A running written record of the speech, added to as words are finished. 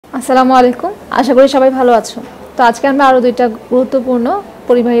আসসালামু আলাইকুম, আশা করি সবাই ভালো আছো। তো আজকে আমরা আরও দুইটা গুরুত্বপূর্ণ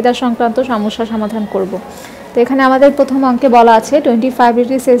পরিবাহিতা সংক্রান্ত সমস্যার সমাধান করব। তো এখানে আমাদের প্রথম অঙ্কে বলা আছে 25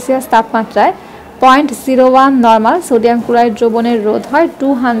 ডিগ্রি সেলসিয়াস তাপমাত্রায় 0.01 নর্মাল সোডিয়াম ক্লোরাইড দ্রবণের রোধ হয়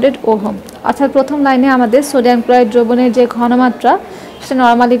 200 ওহম। অর্থাৎ প্রথম লাইনে আমাদের সোডিয়াম ক্লোরাইড দ্রবণের যে ঘনমাত্রা সেটা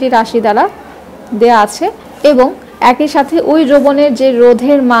নর্মালিটি রাশি দ্বারা দেয়া আছে এবং একই সাথে ওই দ্রবণের যে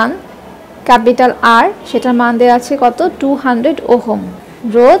রোধের মান ক্যাপিটাল আর সেটার মান দেওয়া আছে কত 200 ওহম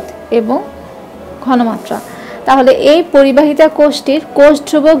রোধ এবং ঘনমাত্রা। তাহলে এই পরিবাহিতা কোষটির কোষ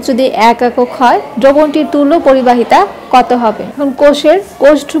ধ্রুবক যদি 1 একক হয়, দ্রবণটির তুল্য পরিবাহিতা কত হবে? এখন কোষের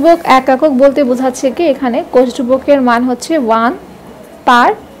কোষ ধ্রুবক 1 একক বলতে বোঝাচ্ছে কি এখানে কোষ ধ্রুবকের মান হচ্ছে 1 পার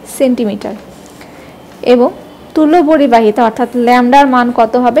সেন্টিমিটার এবং তুল্য পরিবাহিতা অর্থাৎ ল্যামডার মান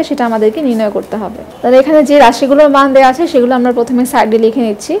কত হবে সেটা আমাদেরকে নির্ণয় করতে হবে। তাহলে এখানে যে রাশিগুলোর মান দেওয়া আছে সেগুলো আমরা প্রথমে সাইডে লিখে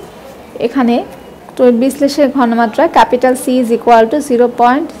নিচ্ছি। এখানে তড়িৎ বিশ্লেষণের ঘনমাত্রা capital C is equal to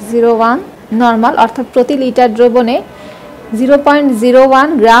 0.01 normal অর্থাৎ প্রতি লিটার দ্রবণে 0.01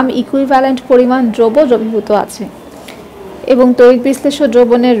 গ্রাম ইকুইভ্যালেন্ট পরিমাণ দ্রবীভূত আছে এবং তড়িৎ বিশ্লেষ্য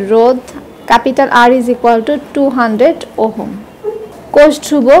দ্রবণের রোধ capital R is equal to 200 ohm. কোষ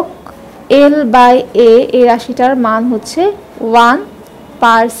ধ্রুবক এল বাই এ এই রাশিটার মান হচ্ছে 1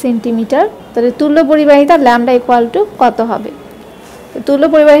 পার সেন্টিমিটার। তাহলে তুল্য পরিবাহিতা ল্যামডা ইকুয়াল টু কত হবে? তুল্য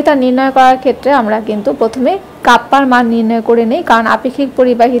পরিবাহিতা নির্ণয় করার ক্ষেত্রে আমরা কিন্তু প্রথমে কাপ্পার মান নির্ণয় করে নিই, কারণ আপেক্ষিক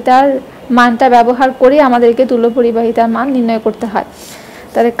পরিবাহিতার মানটা ব্যবহার করে আমাদেরকে তুল্য পরিবাহিতার মান নির্ণয় করতে হয়।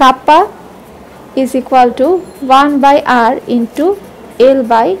 তাহলে kappa is equal to 1 by R into L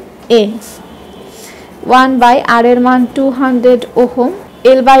by A. 1 by আর এর মান 200 ওহম,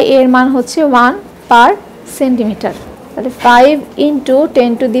 এল বাই এর মান হচ্ছে 1 পার সেন্টিমিটার। তাহলে 5 ইন্টু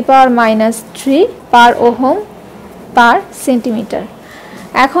 10⁻³ পার ওহম পার সেন্টিমিটার।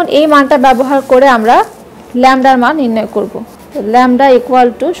 এখন এই মানটা ব্যবহার করে আমরা ল্যামডার মান নির্ণয় করব। ল্যামডা ইকুয়াল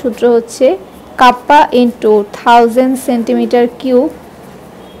টু সূত্র হচ্ছে kappa into 1000 centimetre cube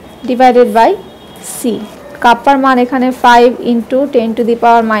divided by C. Kupffer মান এখানে 5 into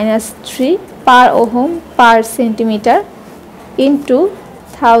 10⁻³ per ohm per centimetre into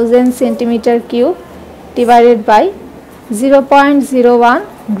 1000 centimetre cube divided by 0.01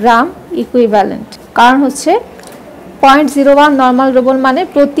 gram equivalent. কারণ হচ্ছে 0.01 নর্মাল দ্রবণ মানে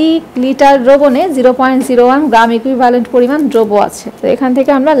প্রতি লিটার দ্রবণে 0.01 গ্রাম ইকুইভ্যালেন্ট পরিমাণ দ্রব্য আছে। তো এখান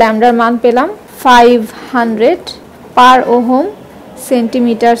থেকে আমরা ল্যামডার মান পেলাম 500 পার ওহম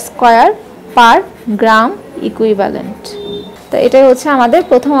সেন্টিমিটার স্কয়ার পার গ্রাম ইকুইভ্যালেন্ট। তো এটাই হচ্ছে আমাদের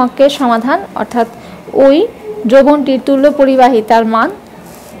প্রথম অঙ্কের সমাধান, অর্থাৎ ওই দ্রবণটির তুল্য পরিবাহিতার মান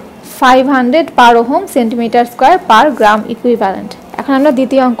 500 পার ওহম সেন্টিমিটার স্কয়ার পার গ্রাম ইকুইভ্যালেন্ট। এখন আমরা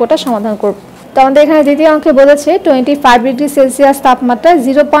দ্বিতীয় অঙ্কটা সমাধান করব। তো আমাদের এখানে দ্বিতীয় অঙ্কে বলেছে 25 ডিগ্রি সেলসিয়াস তাপমাত্রায়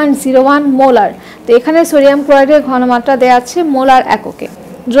 0.01 মোলার। তো এখানে সোডিয়াম ক্লোরাইডের ঘনমাত্রা দেওয়া আছে মোলার এককে।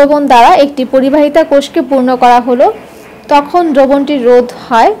 দ্রবণ দ্বারা একটি পরিবাহিতা কোষকে পূর্ণ করা হলো, তখন দ্রবণটির রোধ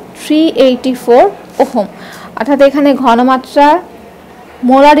হয় 384 ওহম। অর্থাৎ এখানে ঘনমাত্রা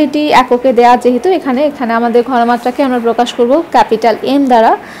মোলারিটি এককে দেওয়া, যেহেতু এখানে আমাদের ঘনমাত্রাকে আমরা প্রকাশ করব ক্যাপিটাল এম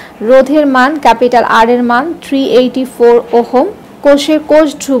দ্বারা। রোধের মান ক্যাপিটাল আর এর মান 384 ওহম। কোষের কোষ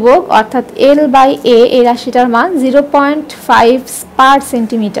ধ্রুবক অর্থাৎ এল বাই এ এই রাশিটার মান 0.5 পার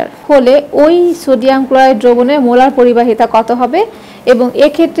সেন্টিমিটার হলে ওই সোডিয়াম ক্লোরাইড দ্রবণের মোলার পরিবাহিতা কত হবে এবং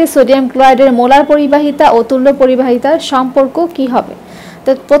এক্ষেত্রে সোডিয়াম ক্লোরাইডের মোলার পরিবাহিতা ও তুল্য পরিবাহিতার সম্পর্ক কি হবে? তো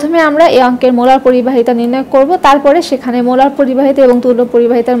প্রথমে আমরা এই অঙ্কের মোলার পরিবাহিতা নির্ণয় করব, তারপরে সেখানে মোলার পরিবাহিতা এবং তুল্য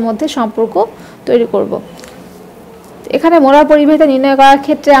পরিবাহিতার মধ্যে সম্পর্ক তৈরি করব। এখানে মোলার পরিবাহিতা নির্ণয় করার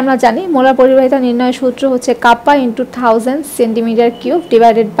ক্ষেত্রে আমরা জানি মোলার পরিবাহিতা নির্ণয়ের সূত্র হচ্ছে kappa into 1000 centimetre cube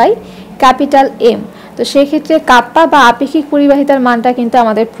divided by capital M. তো সেই ক্ষেত্রে কাপ্পা বা আপেক্ষিক পরিবাহিতার মানটা কিন্তু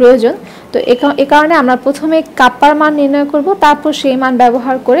আমাদের প্রয়োজন। তো এ কারণে আমরা প্রথমে কাপ্পার মান নির্ণয় করব, তারপর সেই মান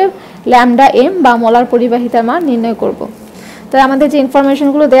ব্যবহার করে ল্যামডা এম বা মোলার পরিবাহিতার মান নির্ণয় করব। তো আমাদের যে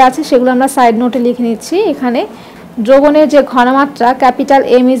ইনফরমেশনগুলো দেওয়া আছে সেগুলো আমরা সাইড নোটে লিখে নিচ্ছি। এখানে দ্রবণের যে ঘনমাত্রা capital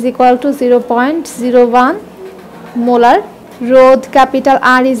M is equal to 0.01 molar, রোধ capital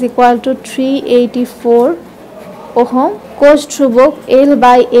R is equal to 384 ohm, কোষ ধ্রুবক L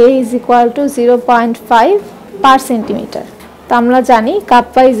by A is equal to 0.5 per centimetre. তো আমরা জানি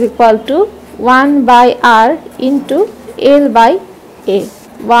kappa is equal to 1 by R into L by A.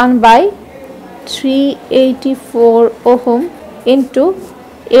 1 by 384 ohm into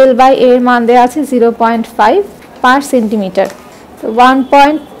L by এর মান দেওয়া আছে 0.5 পার সেন্টিমিটার। তো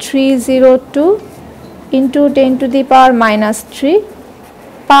 1.302 ইন্টু 10⁻³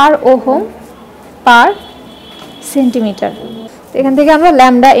 পার ওহম পার সেন্টিমিটার। এখান থেকে আমরা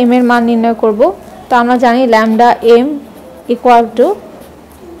ল্যামডা এম এর মান নির্ণয় করব। তো আমরা জানি lambda M equal to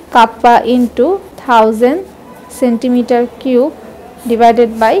kappa into 1000 centimetre cube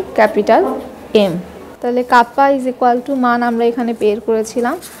divided by capital M. তাহলে কাপ্পা ইজ ইকুয়াল টু মান আমরা এখানে বের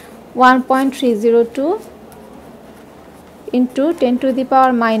করেছিলাম 1.302 into 10⁻³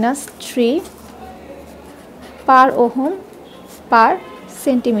 per ohm per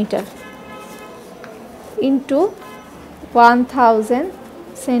centimetre into 1000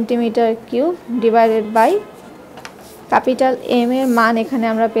 centimetre cube divided by capital M এর মান এখানে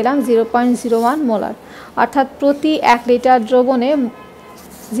আমরা পেলাম 0.01 মোলার, অর্থাৎ প্রতি 1 লিটার দ্রবণে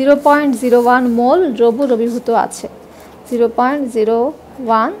 0.01 মোল দ্রব্য দ্রবীভূত আছে,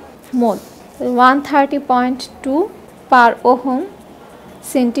 0.01 মোল। 130.2 পার ওহম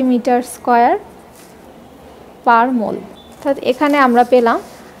সেন্টিমিটার স্কয়ার পার মোল। অর্থাৎ এখানে আমরা পেলাম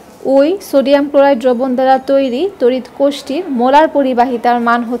ওই সোডিয়াম ক্লোরাইড দ্রবণ দ্বারা তৈরি তড়িৎ কোষটির মোলার পরিবাহিতার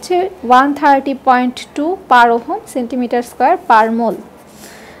মান হচ্ছে 130.2 পার ওহম সেন্টিমিটার স্কয়ার পার মোল।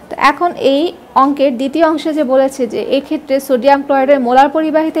 তো এখন এই অঙ্কের দ্বিতীয় অংশে যে বলেছে যে এই ক্ষেত্রে সোডিয়াম ক্লোরাইডের মোলার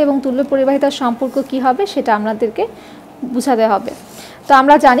পরিবাহিতা এবং তুল্য পরিবাহিতার সম্পর্ক কি হবে সেটা আমাদেরকে বুঝাতে হবে। তো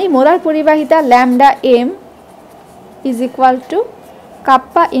আমরা জানি মোলার পরিবাহিতা lambda M is equal to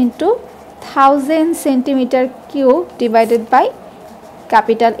kappa into 1000 centimetre cube divided by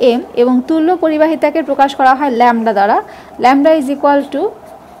capital M, এবং তুল্য পরিবাহিতাকে প্রকাশ করা হয় ল্যামডা দ্বারা। Lambda is equal to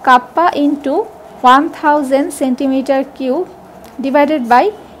kappa into 1000 centimetre cube divided by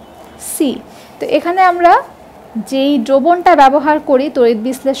C. তো এখানে আমরা যেই দ্রবণটা ব্যবহার করি তড়িৎ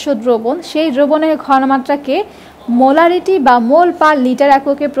বিশ্লেষ্য দ্রবণ, সেই দ্রবণের ঘনমাত্রাকে মোলারিটি বা মোল পার লিটার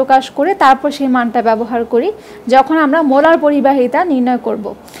এককে প্রকাশ করে তারপর সেই মানটা ব্যবহার করি যখন আমরা মোলার পরিবাহিতা নির্ণয় করব।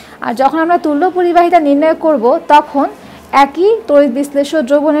 আর যখন আমরা তুল্য পরিবাহিতা নির্ণয় করব তখন একই তড়িৎ বিশ্লেষ্য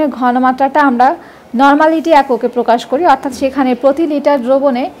দ্রবণের ঘনমাত্রাটা আমরা নর্মালিটি এককে প্রকাশ করি, অর্থাৎ সেখানে প্রতি লিটার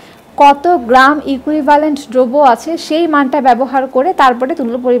দ্রবণে কত গ্রাম ইকুইভ্যালেন্ট দ্রব্য আছে সেই মানটা ব্যবহার করে তারপরে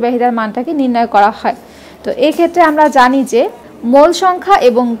তুল্য পরিবাহিতার মানটাকে নির্ণয় করা হয়। তো এই ক্ষেত্রে আমরা জানি যে মোল সংখ্যা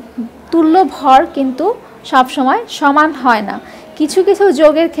এবং তুল্য ভর কিন্তু সবসময় সমান হয় না। কিছু কিছু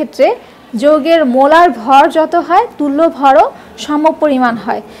যৌগের ক্ষেত্রে যৌগের মোলার ভর যত হয় তুল্য ভরও সমপরিমাণ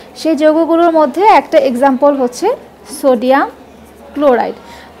হয়। সেই যৌগগুলোর মধ্যে একটা এক্সাম্পল হচ্ছে সোডিয়াম ক্লোরাইড।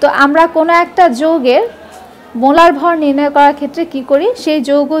 তো আমরা কোনো একটা যৌগের মোলার ভর নির্ণয় করার ক্ষেত্রে কি করি, সেই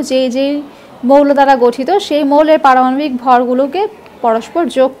যৌগ যেই মৌল দ্বারা গঠিত সেই মৌলের পারমাণবিক ভরগুলোকে পরস্পর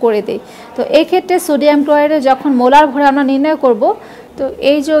যোগ করে দেই। তো এই ক্ষেত্রে সোডিয়াম ক্লোরাইডের যখন মোলার ভর আমরা নির্ণয় করব, তো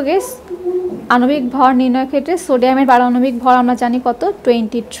এই যৌগের আণবিক ভর নির্ণয়ের ক্ষেত্রে সোডিয়ামের পারমাণবিক ভর আমরা জানি কত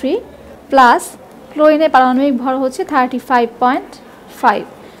 23 প্লাস ক্লোরিনের পারমাণবিক ভর হচ্ছে 35.5।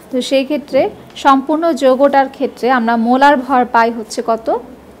 তো সেই ক্ষেত্রে সম্পূর্ণ যৌগটার ক্ষেত্রে আমরা মোলার ভর পাই হচ্ছে কত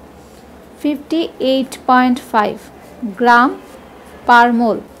 58.5 গ্রাম পার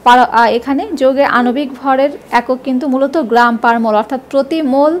মোল। এখানে যৌগের আণবিক ভরের একক কিন্তু মূলত গ্রাম পার মোল, অর্থাৎ প্রতি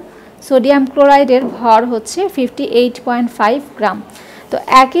মোল সোডিয়াম ক্লোরাইডের ভর হচ্ছে 58.5 গ্রাম। তো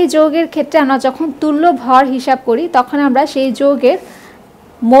একই যৌগের ক্ষেত্রে আমরা যখন তুল্য ভর হিসাব করি তখন আমরা সেই যৌগের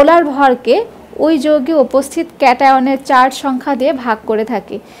মোলার ভরকে ওই যৌগে উপস্থিত ক্যাটায়নের চার্জ সংখ্যা দিয়ে ভাগ করে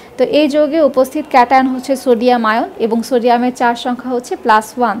থাকি। তো এই যৌগে উপস্থিত ক্যাটায়ন হচ্ছে সোডিয়াম আয়ন এবং সোডিয়ামের চার্জ সংখ্যা হচ্ছে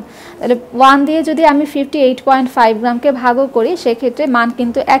 +1। তাহলে 1 দিয়ে যদি আমি 58.5 গ্রামকে ভাগও করি সেক্ষেত্রে মান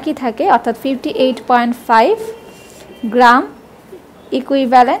কিন্তু একই থাকে, অর্থাৎ 58.5 গ্রাম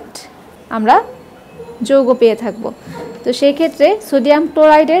ইকুইভ্যালেন্ট আমরা যৌগ পেয়ে থাকব। তো সেই ক্ষেত্রে সোডিয়াম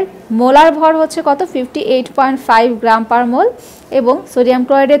ক্লোরাইডের মোলার ভর হচ্ছে কত 58.5 গ্রাম পার মোল এবং সোডিয়াম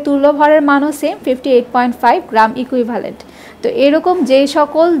ক্লোরাইডের তুল্য ভরের মানও সেম 58.5 গ্রাম ইকুইভ্যালেন্ট। তো এরকম যেই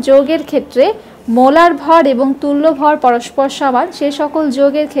সকল যৌগের ক্ষেত্রে মোলার ভর এবং তুল্য ভর পরস্পর সমান সেই সকল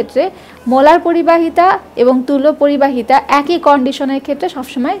যৌগের ক্ষেত্রে মোলার পরিবাহিতা এবং তুল্য পরিবাহিতা একই কন্ডিশনের ক্ষেত্রে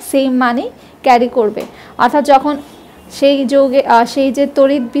সবসময় সেম মানই ক্যারি করবে। অর্থাৎ যখন সেই যৌগে সেই যে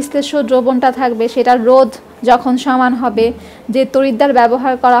তড়িৎ বিশ্লেষ্য দ্রবণটা থাকবে সেটার রোধ যখন সমান হবে, যে তড়িৎদ্বার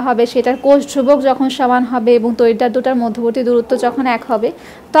ব্যবহার করা হবে সেটার কোষ ধ্রুবক যখন সমান হবে এবং তড়িৎদ্বার দুটার মধ্যবর্তী দূরত্ব যখন এক হবে,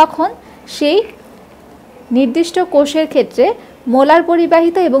 তখন সেই নির্দিষ্ট কোষের ক্ষেত্রে মোলার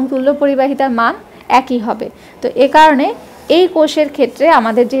পরিবাহিতা এবং তুল্য পরিবাহিতার মান একই হবে। তো এ কারণে এই কোষের ক্ষেত্রে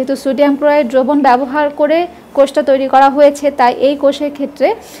আমাদের যেহেতু সোডিয়াম ক্লোরাইড দ্রবণ ব্যবহার করে কোষটা তৈরি করা হয়েছে, তাই এই কোষের ক্ষেত্রে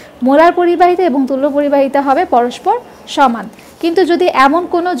মোলার পরিবাহিতা এবং তুল্য পরিবাহিতা হবে পরস্পর সমান। কিন্তু যদি এমন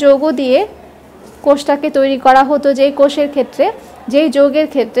কোনো যৌগ দিয়ে কোষটাকে তৈরি করা হতো যেই কোষের ক্ষেত্রে যেই যৌগের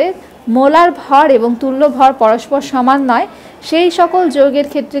ক্ষেত্রে মোলার ভর এবং তুল্য ভর পরস্পর সমান নয়, সেই সকল যৌগের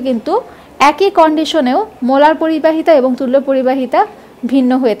ক্ষেত্রে কিন্তু একই কন্ডিশনেও মোলার পরিবাহিতা এবং তুল্য পরিবাহিতা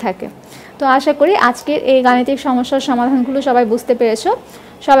ভিন্ন হয়ে থাকে। তো আশা করি আজকের এই গাণিতিক সমস্যার সমাধানগুলো সবাই বুঝতে পেরেছো।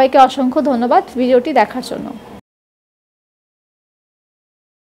 সবাইকে অসংখ্য ধন্যবাদ ভিডিওটি দেখার জন্য।